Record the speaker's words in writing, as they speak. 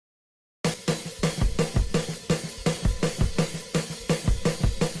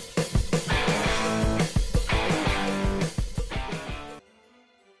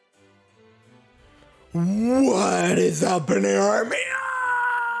What is up in here, army?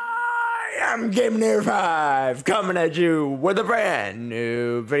 I am Inator5 coming at you with a brand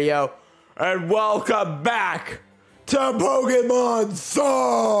new video, and welcome back to Pokemon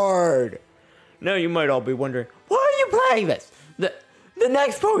Sword. Now you might all be wondering, why are you playing this? The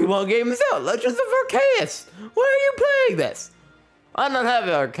next Pokemon game is out, Legends of Arceus. Why are you playing this? I don't have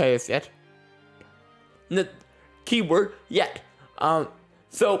Arceus yet. The keyword yet.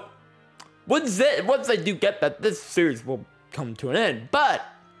 So once I do get that, this series will come to an end. But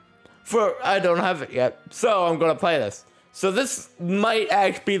I don't have it yet, so I'm gonna play this. So this might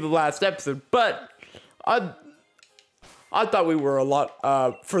actually be the last episode, but I thought we were a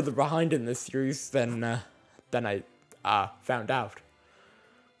lot further behind in this series than I found out.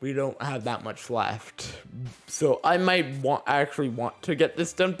 We don't have that much left, so I might actually want to get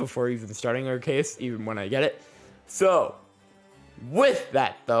this done before even starting Arceus, even when I get it. So with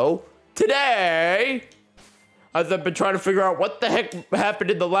that though, today, as I've been trying to figure out what the heck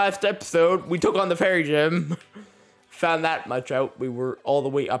happened in the last episode, we took on the fairy gym. Found that much out. We were all the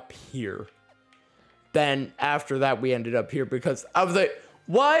way up here. Then after that, we ended up here because I was like,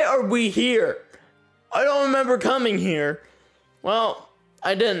 why are we here? I don't remember coming here. Well,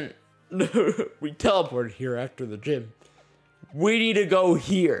 I didn't. We teleported here after the gym. We need to go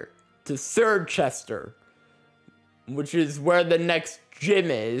here to Chester, which is where the next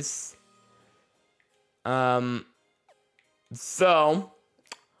gym is. So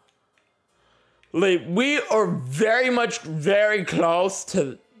like, we are very close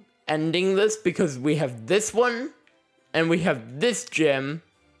to ending this because we have this one and we have this gym.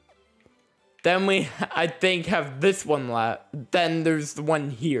 Then we, I think, have this one left. Then there's the one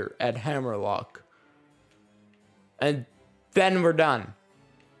here at Hammerlock. And then we're done.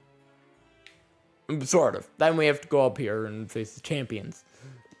 Sort of. Then we have to go up here and face the champions.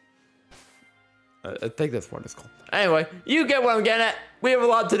 I think that's what it's called. Anyway, you get what I'm getting at. We have a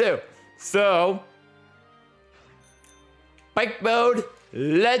lot to do. So, bike mode.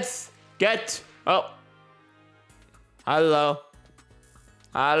 Let's get. Oh. Hello.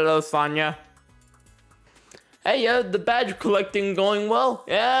 Hello, Sonia. Hey, the badge collecting going well?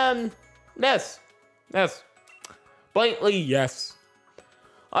 Yes. Blankly, yes.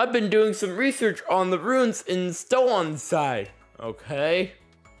 I've been doing some research on the runes in Stone's side. Okay.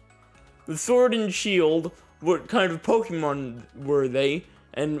 The sword and shield, what kind of Pokemon were they?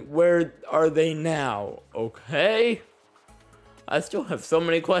 And where are they now? Okay. I still have so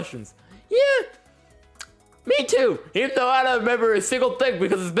many questions. Yeah. Me too, even though I don't remember a single thing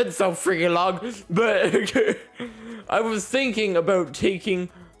because it's been so freaking long. But I was thinking about taking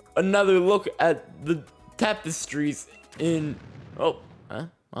another look at the tapestries in... Oh,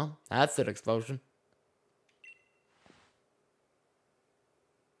 well, that's an explosion.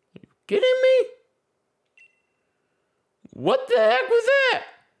 Are you kidding me? What the heck was that?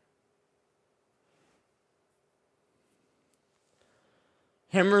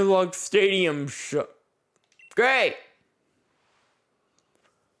 Hammerlock Stadium show. Great!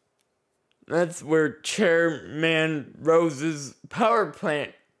 That's where Chairman Rose's power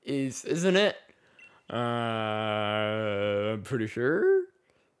plant is, isn't it? I'm pretty sure.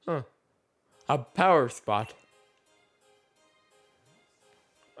 Huh. A power spot.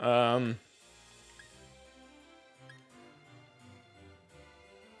 I'm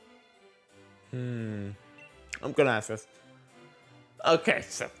gonna ask this. Okay,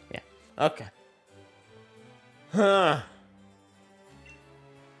 so, yeah. Okay. Huh.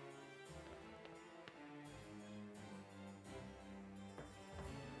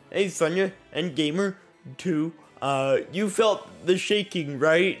 Hey, Sonia and Gamer 2. You felt the shaking,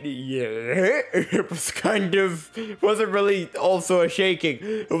 right? Yeah. It was wasn't really also a shaking.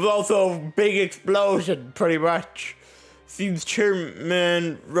 It was also a big explosion, pretty much. Seems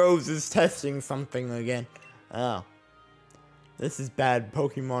Chairman Rose is testing something again. Oh. This is bad.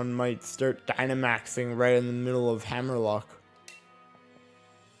 Pokemon might start Dynamaxing right in the middle of Hammerlock.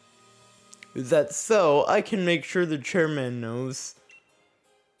 Is that so? I can make sure the chairman knows.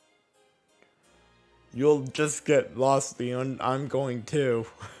 You'll just get lost, Leon. I'm going too.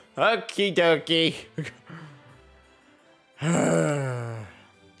 Okie dokie.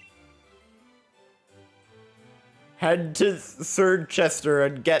 Head to Chester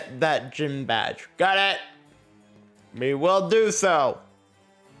and get that gym badge. Got it? We will do so.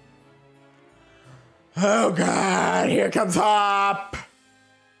 Oh god, here comes Hop.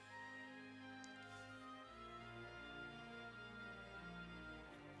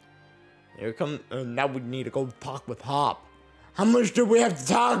 Here comes, now we need to go talk with Hop. How much do we have to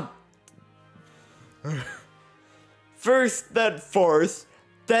talk? First that force,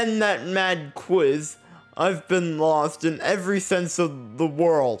 then that mad quiz. I've been lost in every sense of the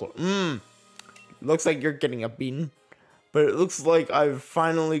world. Looks like you're getting a beating. But it looks like I've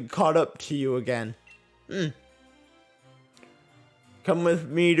finally caught up to you again. Come with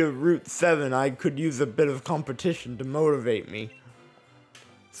me to Route 7. I could use a bit of competition to motivate me.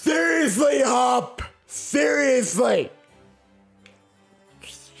 Seriously, Hop! Seriously!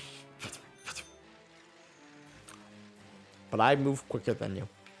 But I move quicker than you.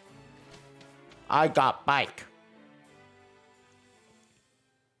 I got bike.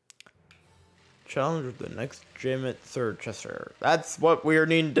 Challenge of the next gym at Sirchester. That's what we're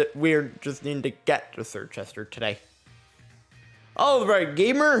just need to get to Sirchester today. Alright,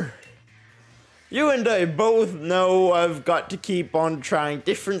 gamer. You and I both know I've got to keep on trying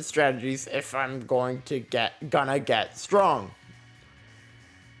different strategies if I'm gonna get strong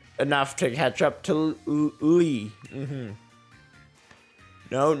enough to catch up to Lee.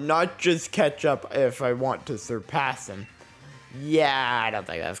 No, not just catch up if I want to surpass him. Yeah, I don't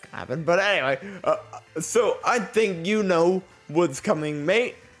think that's gonna happen. But anyway, so I think you know what's coming,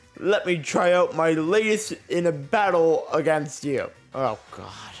 mate. Let me try out my latest in a battle against you. Oh, God.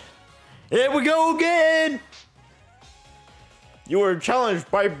 Here we go again! You were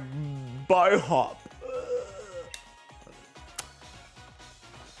challenged by Hop.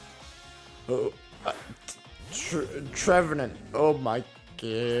 Trevenant. Oh, my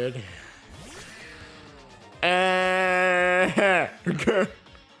God.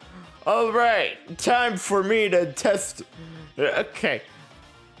 All right, time for me to test. Okay.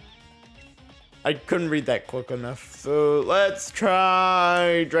 I couldn't read that quick enough, so let's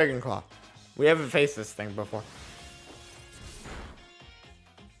try Dragon Claw. We haven't faced this thing before.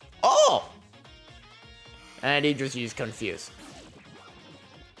 Oh! And he just used Confuse.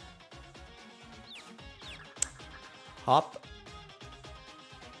 Hop.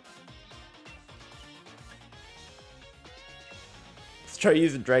 Try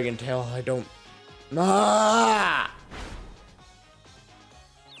using Dragon Tail. I don't. Ah!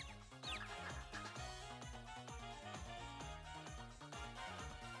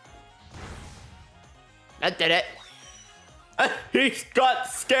 That did it. He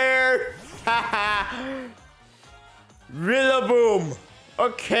got scared. Rillaboom.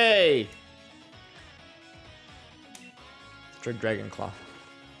 Okay. Let's try Dragon Claw.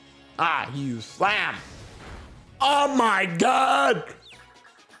 Ah, he used Slam. Oh my God.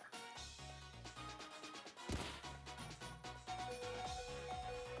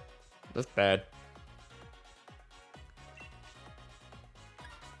 That's bad.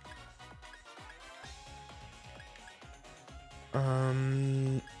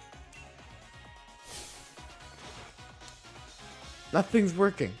 Nothing's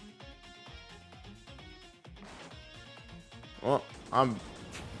working. Well,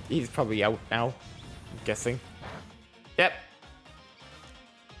 he's probably out now, I'm guessing. Yep.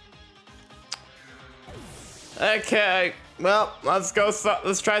 Okay. Well, let's go.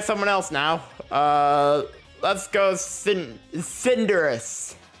 Let's try someone else now. Let's go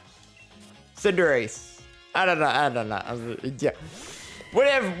Cinderace. Cinderace. I don't know. Yeah.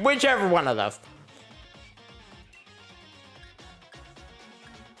 Whichever one of those.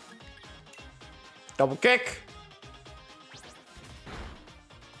 Double kick.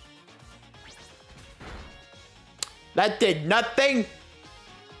 That did nothing.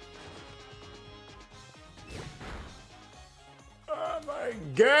 Oh my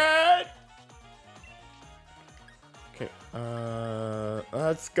God. Okay,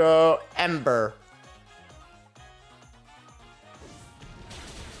 let's go Ember.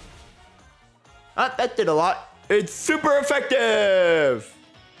 That did a lot. It's super effective.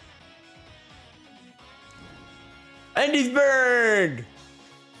 And he's burned.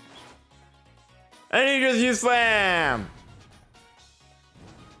 And he just used Slam.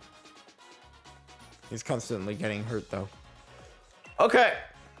 He's constantly getting hurt though. Okay.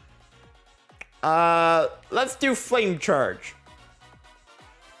 Let's do Flame Charge.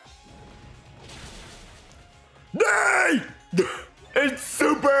 Nay! It's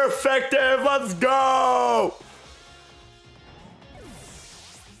super effective. Let's go.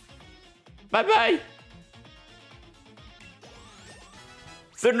 Bye-bye.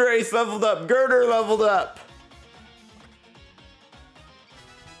 Cinderace leveled up. Girder leveled up.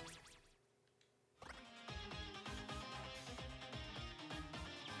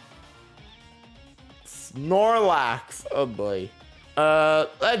 Snorlax. Oh boy.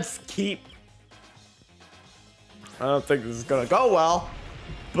 Let's keep. I don't think this is gonna go well,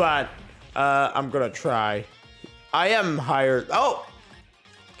 but I'm gonna try. I am higher. Oh.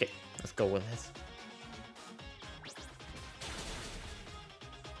 Okay. Let's go with this.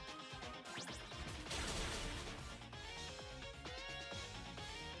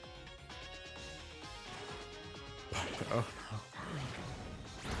 Oh.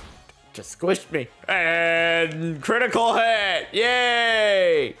 Just squished me. And critical hit.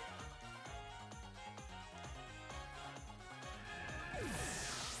 Yay.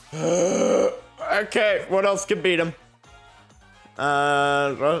 Okay, what else can beat him?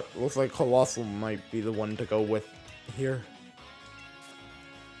 Looks like Colossal might be the one to go with here.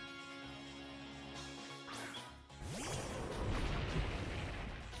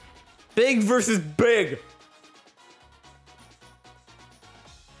 Big versus big.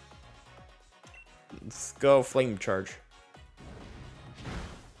 Let's go flame charge.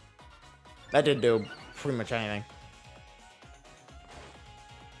 That didn't do pretty much anything.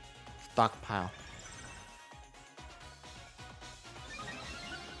 Stockpile.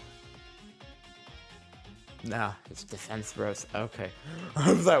 Nah, it's defense bros. Okay.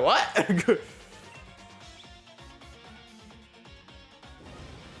 I was like, what?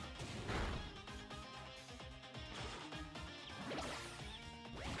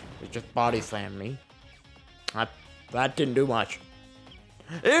 It just body slammed me. That didn't do much.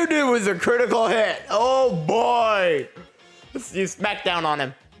 It was a critical hit. Oh boy. Let's use smackdown on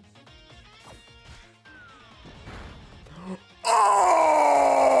him. Oh!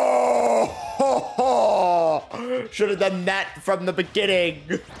 Should have done that from the beginning.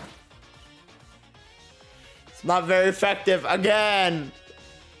 It's not very effective again.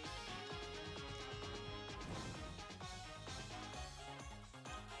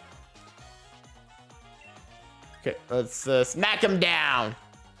 Okay, let's smack him down.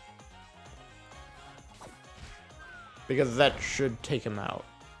 Because that should take him out.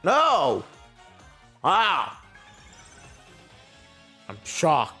 No! Ah! I'm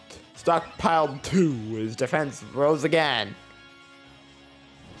shocked. Stockpile 2. His defense rose again.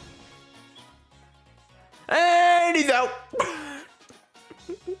 And he's out.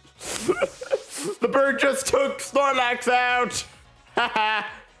 The bird just took Snorlax out. Haha.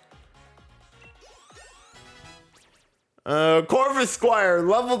 Corvus Squire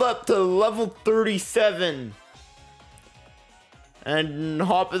leveled up to level 37. And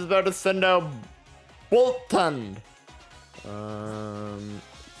Hop is about to send out Boltund.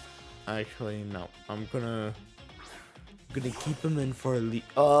 Actually, no. I'm gonna keep him in for a lead.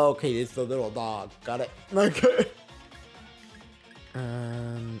 Oh, okay, it's the little dog. Got it. Okay.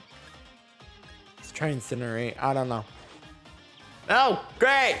 Let's try Incinerate. I don't know. Oh,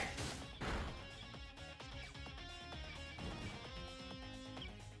 great.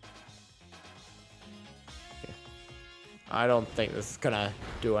 I don't think this is gonna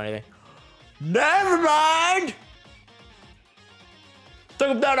do anything. Never mind! Took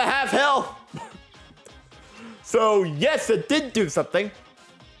him down to half health. So, yes, it did do something.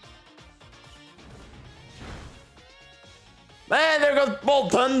 And there goes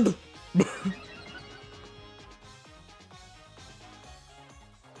Boltund.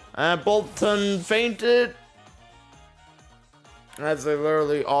 And Boltund fainted. As I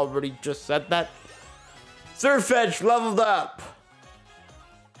literally already just said that. Surfetch leveled up.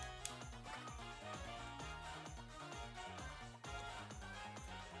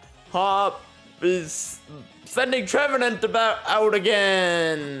 Hop is sending Trevenant out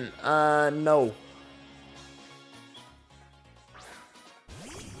again. No.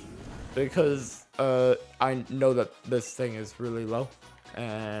 Because I know that this thing is really low,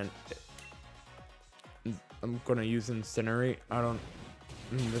 and I'm gonna use Incinerate.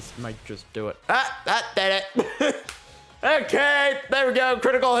 This might just do it. That did it. Okay, there we go.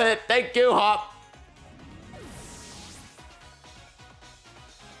 Critical hit. Thank you, Hop.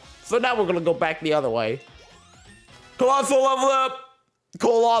 So now we're gonna go back the other way. Colossal level up.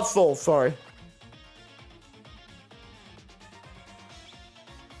 Colossal, sorry.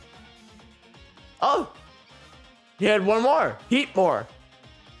 Oh, he had one more. Heat more.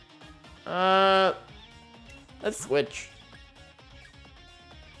 Let's switch.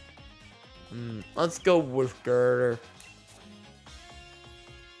 Let's go with Girder.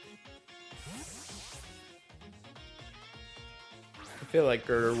 I feel like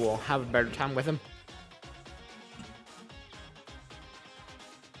Girder will have a better time with him.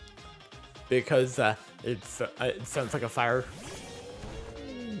 Because it sounds like a fire.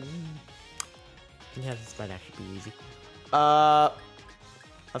 Yeah, this might actually be easy.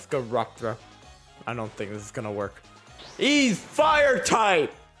 Let's go Rock Throw. I don't think this is gonna work. He's fire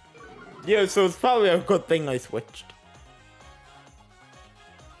type! Yeah, so it's probably a good thing I switched.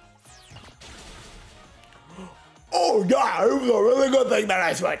 Oh yeah, it was a really good thing that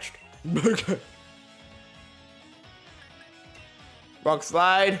I switched. Okay. Rock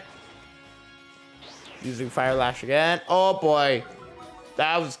Slide. Using Fire Lash again. Oh boy.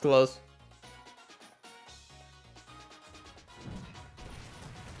 That was close.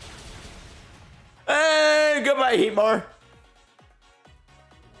 Hey, goodbye, Heatmore.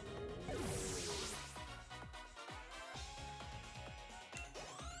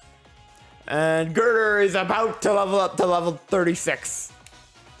 And Girder is about to level up to level 36.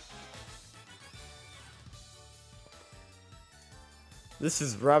 This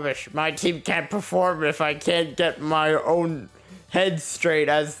is rubbish. My team can't perform if I can't get my own head straight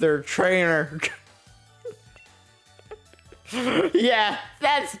as their trainer. Yeah,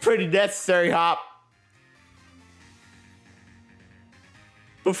 that's pretty necessary, Hop.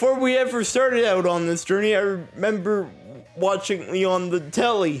 Before we ever started out on this journey, I remember watching Lee on the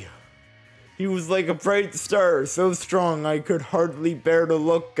telly. He was like a bright star, so strong I could hardly bear to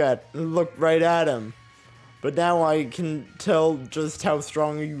look right at him. But now I can tell just how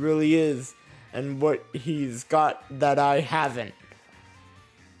strong he really is, and what he's got that I haven't.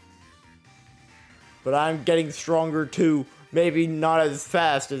 But I'm getting stronger too. Maybe not as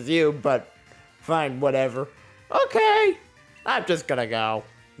fast as you, but fine, whatever. Okay, I'm just gonna go.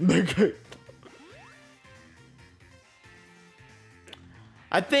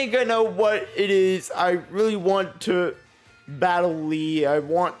 I think I know what it is. I really want to battle Lee. I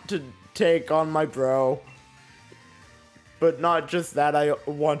want to take on my bro. But not just that, I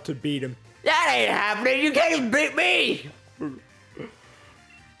want to beat him. That ain't happening. You can't even beat me.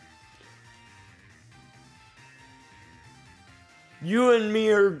 You and me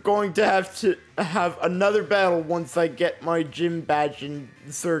are going to have another battle once I get my gym badge in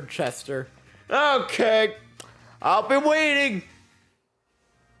Third Chester. Okay, I'll be waiting.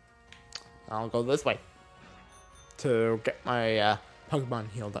 I'll go this way to get my Pokemon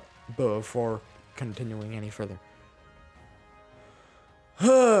healed up before continuing any further.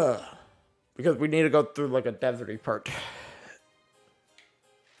 Because we need to go through like a deserty part.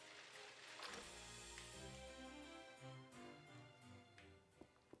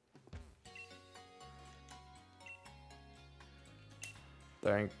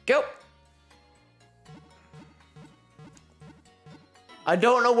 Thank you. I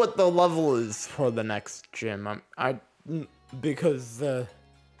don't know what the level is for the next gym. Because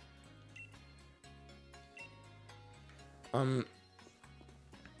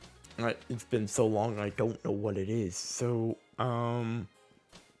it's been so long I don't know what it is. So I'm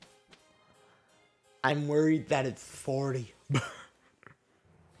worried that it's 40.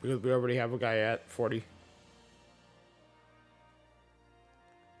 Because we already have a guy at 40.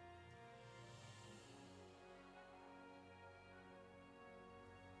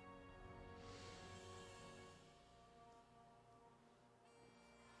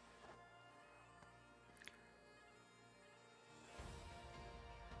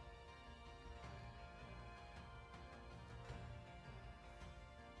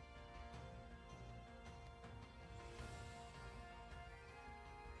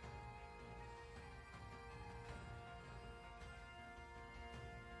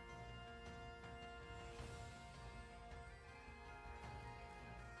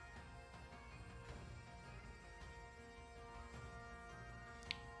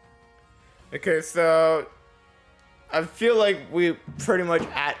 Okay, so I feel like we pretty much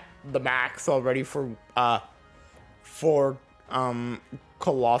at the max already for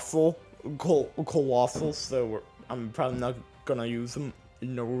colossal, so I'm probably not gonna use them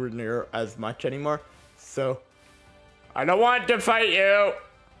nowhere near as much anymore. So I don't want to fight you.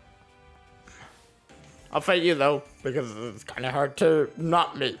 I'll fight you though, because it's kind of hard to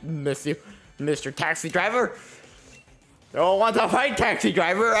not miss you, Mr. Taxi Driver. Don't want to fight, Taxi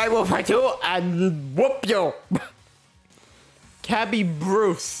Driver. I will fight you and whoop you. Cabby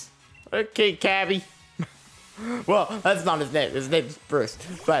Bruce. Okay, Cabby. Well, that's not his name. His name's Bruce.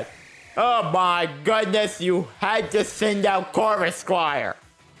 But, oh my goodness, you had to send out Corvus Squire.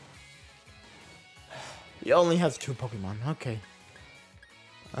 He only has 2 Pokemon. Okay.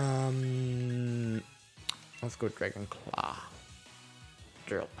 Let's go Dragon Claw.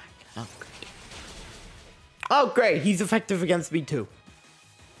 Drill back. Okay. Oh, great. He's effective against me, too.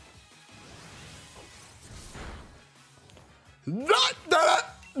 You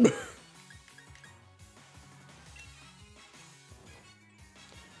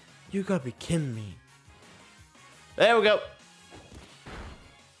gotta be kidding me. There we go.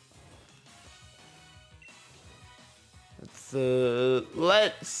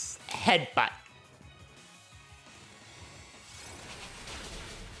 Let's headbutt.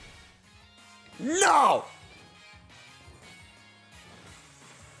 No!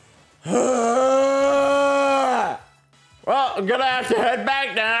 Well, I'm gonna have to head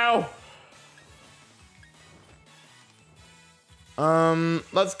back now.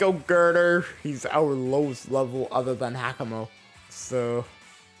 Let's go Girder. He's our lowest level other than Hakamo. So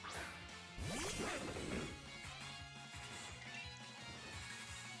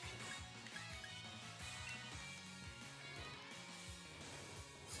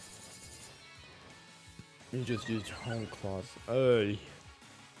You just used home claws. Okay.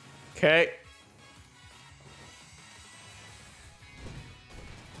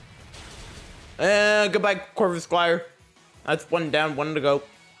 And goodbye, Corvus Squire. That's one down, one to go.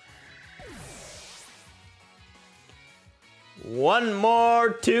 One more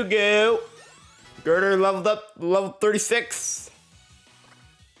to go. Girder leveled up, level 36.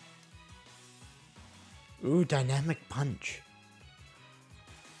 Ooh, dynamic punch.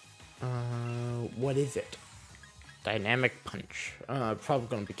 What is it? Dynamic punch. Probably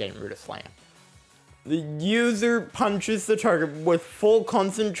gonna be getting rid of slam. The user punches the target with full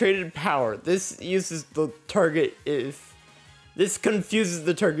concentrated power. This confuses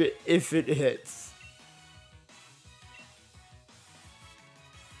the target if it hits.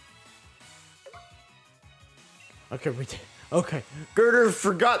 Okay, we did. Okay, Girder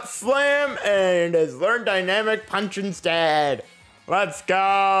forgot slam and has learned dynamic punch instead. Let's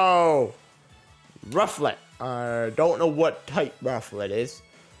go. Rufflet. I don't know what type Rufflet is,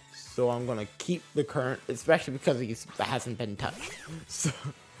 so I'm gonna keep the current, especially because he hasn't been touched. So,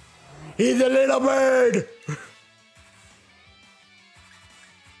 he's a little bird.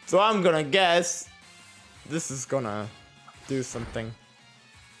 So I'm gonna guess this is gonna do something.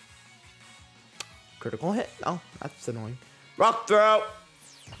 Critical hit? Oh, that's annoying. Rock throw!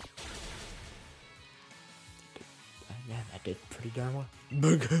 Yeah, that did pretty darn well.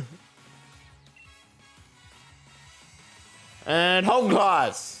 And home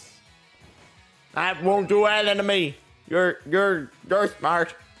claws! That won't do anything to me. You're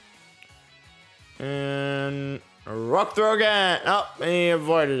smart. And rock throw again. Oh, he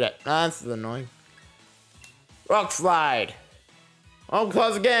avoided it. That's annoying. Rock slide. Home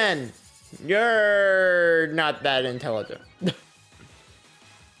claws again. You're not that intelligent.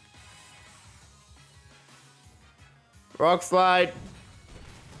 Rock slide.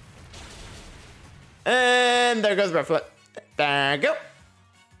 And there goes Rufflet. There you go.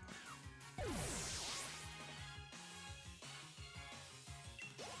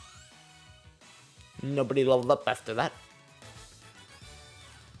 Nobody leveled up after that.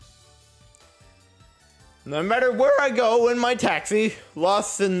 No matter where I go in my taxi,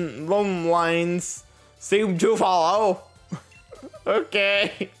 lost and lone lines seem to follow.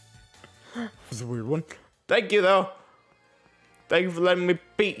 Okay. That was a weird one. Thank you, though. Thank you for letting me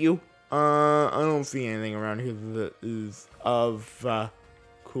beat you. I don't see anything around here that is of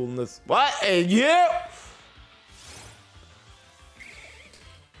coolness. What? You?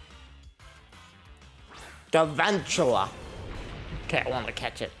 Davantula. Okay, I want to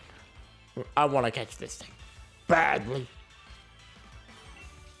catch it. I want to catch this thing badly.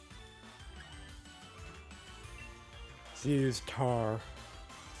 Let's use tar.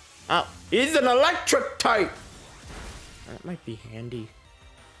 Oh, he's an electric type. That might be handy.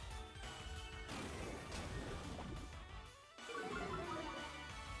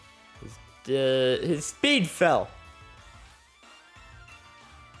 His speed fell.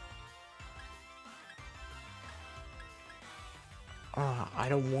 I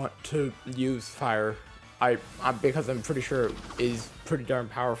don't want to use fire. Because I'm pretty sure it is pretty darn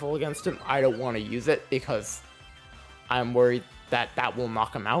powerful against him. I don't want to use it because I'm worried that will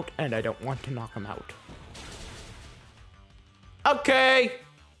knock him out, and I don't want to knock him out. Okay.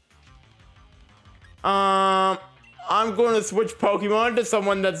 I'm going to switch Pokemon to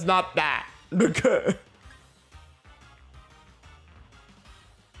someone that's not that. Let's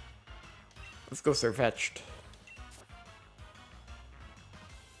go Sirfetch'd.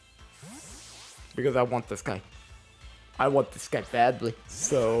 Because I want this guy. I want this guy badly.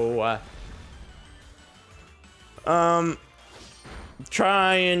 So,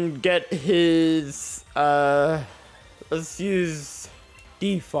 try and get his, let's use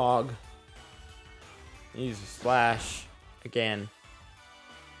Defog. Use Slash again.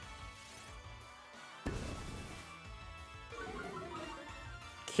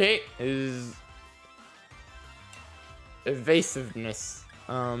 Okay, his evasiveness.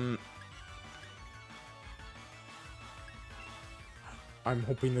 I'm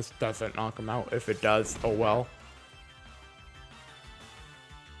hoping this doesn't knock him out. If it does, oh well.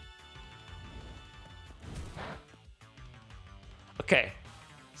 Okay.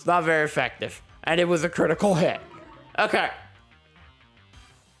 It's not very effective. And it was a critical hit. Okay.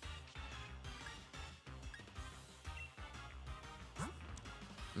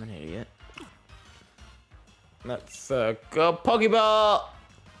 I'm an idiot. Let's go Pokeball.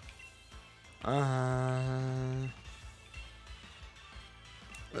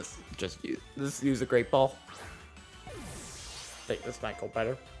 Let's use a Great Ball. I think this might go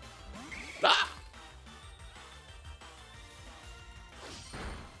better. Ah!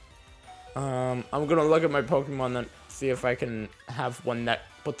 I'm gonna look at my Pokemon and see if I can have one that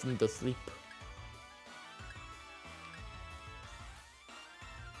puts them to sleep.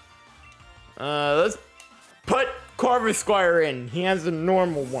 Let's put Corvisquire in. He has a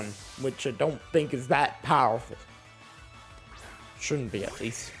normal one, which I don't think is that powerful. Shouldn't be, at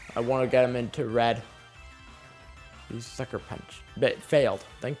least. I want to get him into red. Use Sucker Punch. But failed.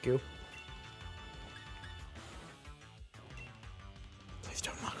 Thank you. Please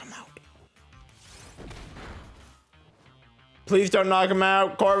don't knock him out. Please don't knock him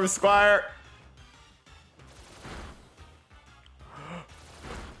out, Corvisquire.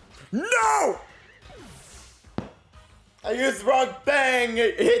 No! I used the wrong thing.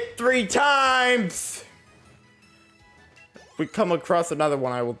 It hit 3 times. If we come across another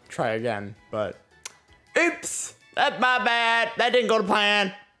one, I will try again. But, oops, that's my bad. That didn't go to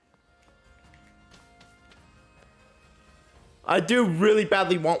plan. I do really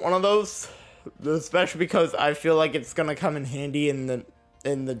badly want one of those, especially because I feel like it's gonna come in handy in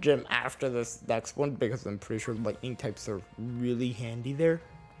the gym after this next one, because I'm pretty sure lightning types are really handy there.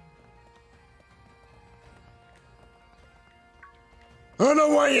 I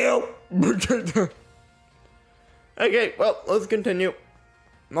don't want you. Okay, well, let's continue.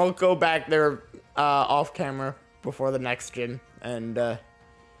 I'll go back there off camera before the next gym, and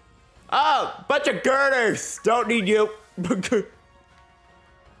oh, bunch of girders. Don't need you.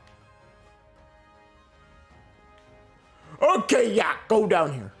 Okay, yeah, go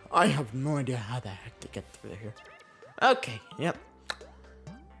down here. I have no idea how the heck to get through here. Okay, yep.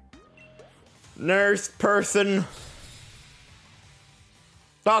 Nurse person.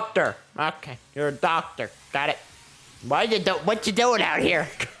 Doctor. Okay, you're a doctor. Got it. What you doing out here?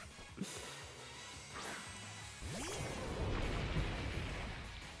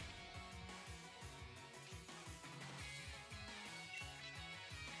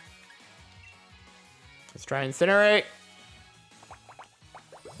 Let's try incinerate.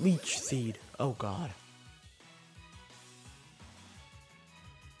 Leech seed. Oh god.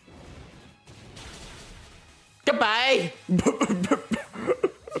 Goodbye.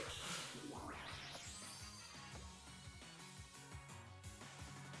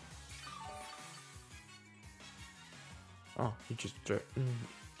 Oh, he just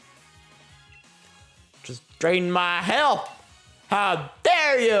drained my health. How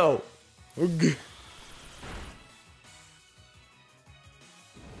dare you? Okay.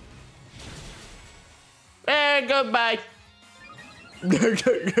 And goodbye.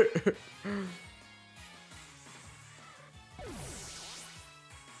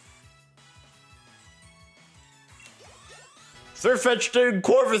 Surfetched and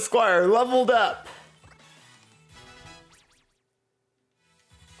Corvisquire leveled up.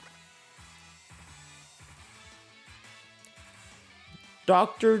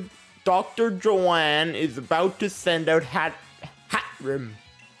 Dr. Joanne is about to send out Hatrim.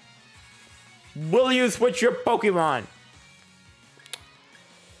 Will you switch your Pokemon?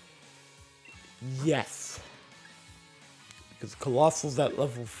 Yes. Because Colossal's at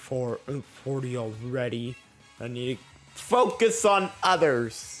level 40 already. I need to focus on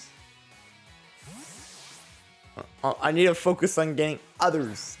others. I need to focus on getting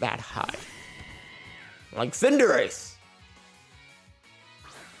others that high. Like Cinderace.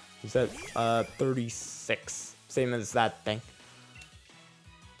 He's at 36. Same as that thing.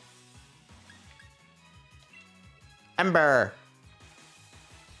 Ember.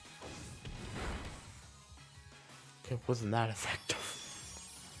 Okay, wasn't that effective?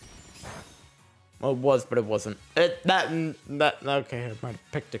 Well, it was, but it wasn't. Okay, I might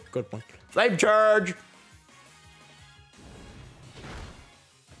have picked a good one. Flame charge.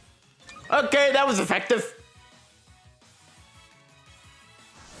 Okay, that was effective.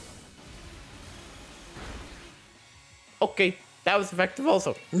 Okay, that was effective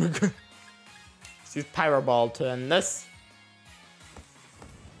also. Let's use Pyro Ball to end this.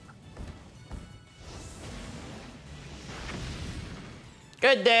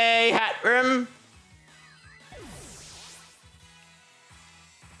 Good day, Hatrim.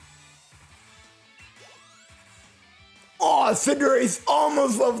 Oh, Cinderace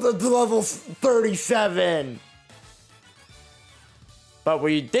almost leveled up to level 37. But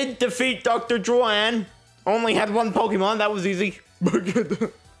we did defeat Dr. Joanne. Only had one Pokemon, that was easy.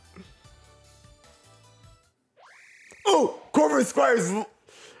 Oh, Corvisquire's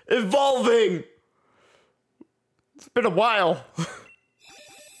evolving. It's been a while.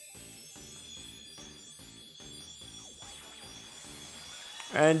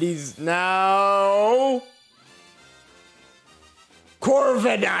 And he's now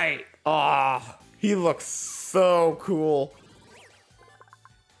Corviknight. Ah, he looks so cool.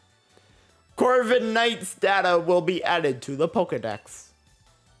 Corvin Knight's data will be added to the Pokedex.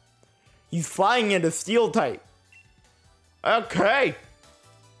 He's flying into Steel type. Okay.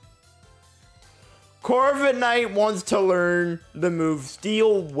 Corvin Knight wants to learn the move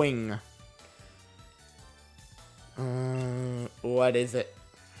Steel Wing. What is it?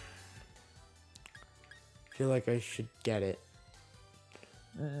 I feel like I should get it.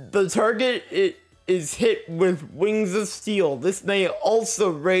 The target is hit with Wings of Steel. This may also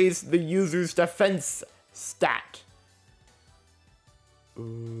raise the user's defense stat.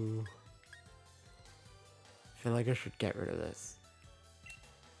 Ooh. I feel like I should get rid of this.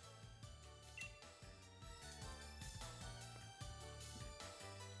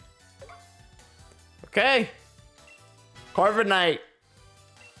 Okay. Corvin Knight.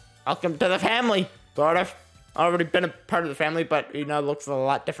 Welcome to the family. Sort of. Already been a part of the family, but you know, looks a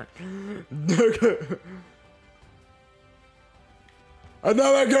lot different.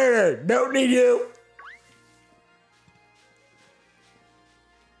 Another girl. Don't need you.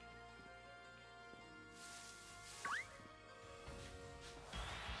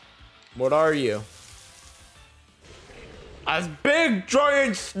 What are you? A big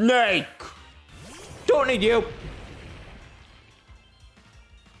giant snake. Don't need you.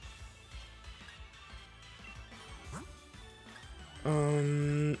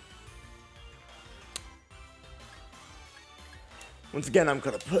 Once again, I'm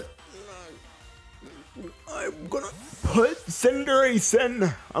gonna put Cinderace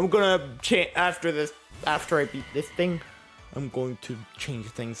in. I'm gonna change after I beat this thing. I'm going to change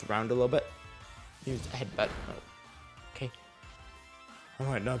things around a little bit. Use a headbutt. Oh, okay. I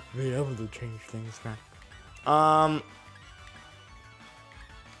might not be able to change things now.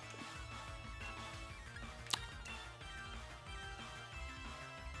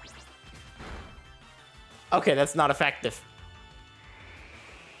 Okay, that's not effective.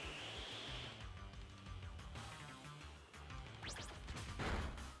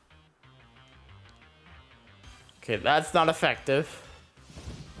 Okay, that's not effective.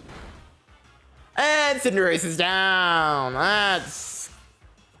 And Cinderace is down. That's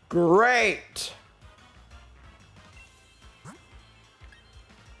great.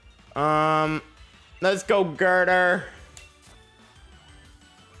 Let's go Girder.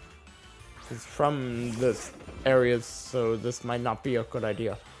 He's from this area, so this might not be a good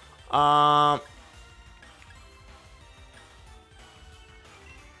idea.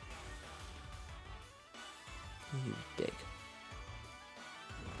 You dig.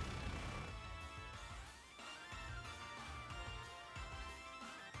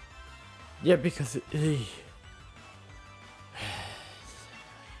 Yeah, because it.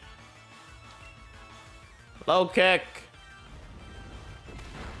 Low kick.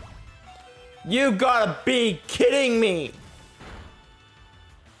 You gotta be kidding me.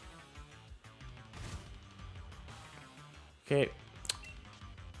 Okay.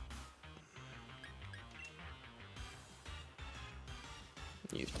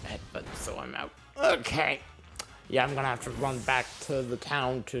 Use the headbutt, so I'm out. Okay. Yeah, I'm gonna have to run back to the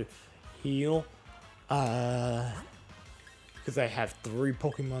town to heal. Because I have 3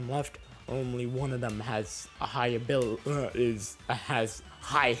 Pokemon left. Only one of them has a high ability, has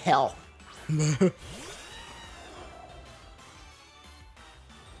high health.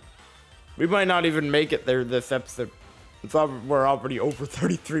 We might not even make it there this episode. We're already over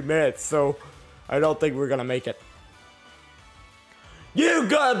 33 minutes, so I don't think we're gonna make it. You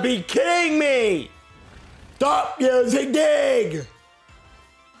gotta be kidding me! Stop using dig!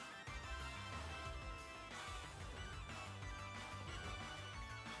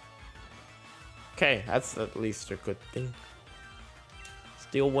 Okay, that's at least a good thing.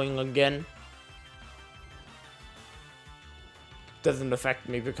 Steel Wing again. Doesn't affect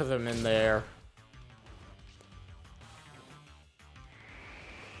me because I'm in there.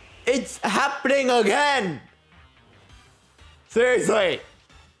 It's happening again! Seriously!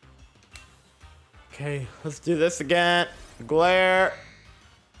 Okay, let's do this again. Glare.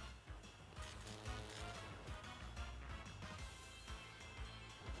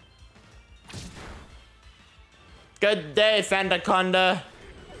 Good day, Sandaconda.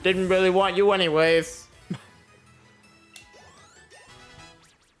 Didn't really want you anyways.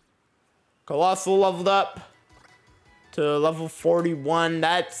 Colossal leveled up to level 41.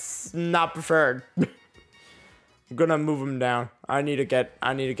 That's not preferred. I'm gonna move him down. I need to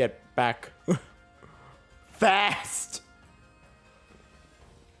get back fast.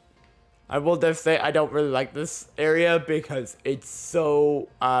 I will just say I don't really like this area because it's so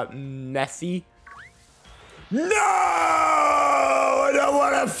messy. No! I don't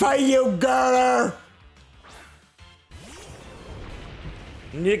want to fight you, girl!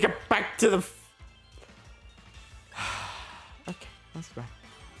 I need to get back to the... Okay, that's fine.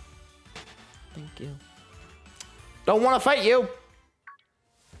 Thank you. Don't want to fight you.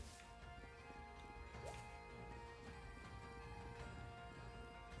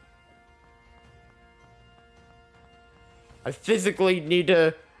 I physically need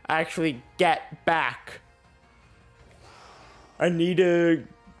to actually get back. I need to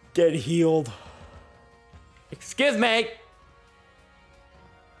get healed. Excuse me.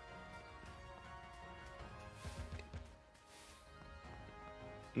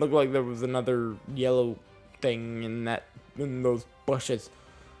 Looked like there was another yellow thing in those bushes.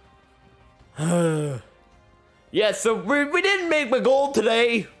 Yeah, so we didn't make my goal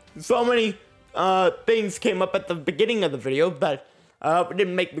today. So many things came up at the beginning of the video, but we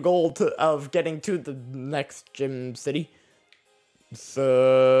didn't make the goal of getting to the next gym city.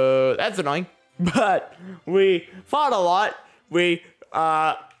 So that's annoying. But we fought a lot. We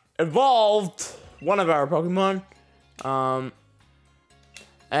evolved one of our Pokemon.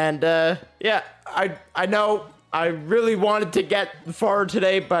 Yeah, I know I really wanted to get far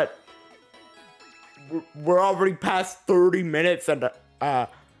today, but we're already past 30 minutes, and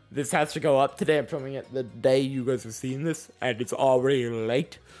this has to go up today. I'm filming it the day you guys are seeing this, and it's already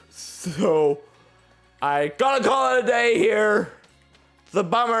late. So I gotta call it a day here. It's a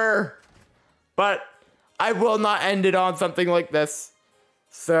bummer, but I will not end it on something like this.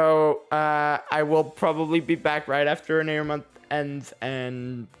 So I will probably be back right after an air month ends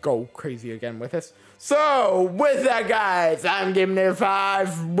and go crazy again with this. So with that, guys, I'm Inator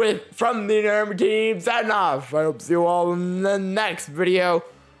 5 from the Army team signing off. I hope to see you all in the next video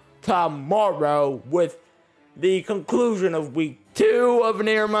tomorrow with the conclusion of week 2 of an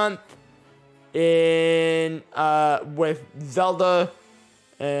air month in with Zelda.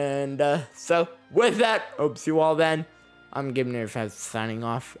 And so with that, hope to see you all then. I'm Inator 5 signing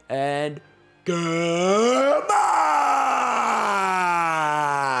off, and goodbye.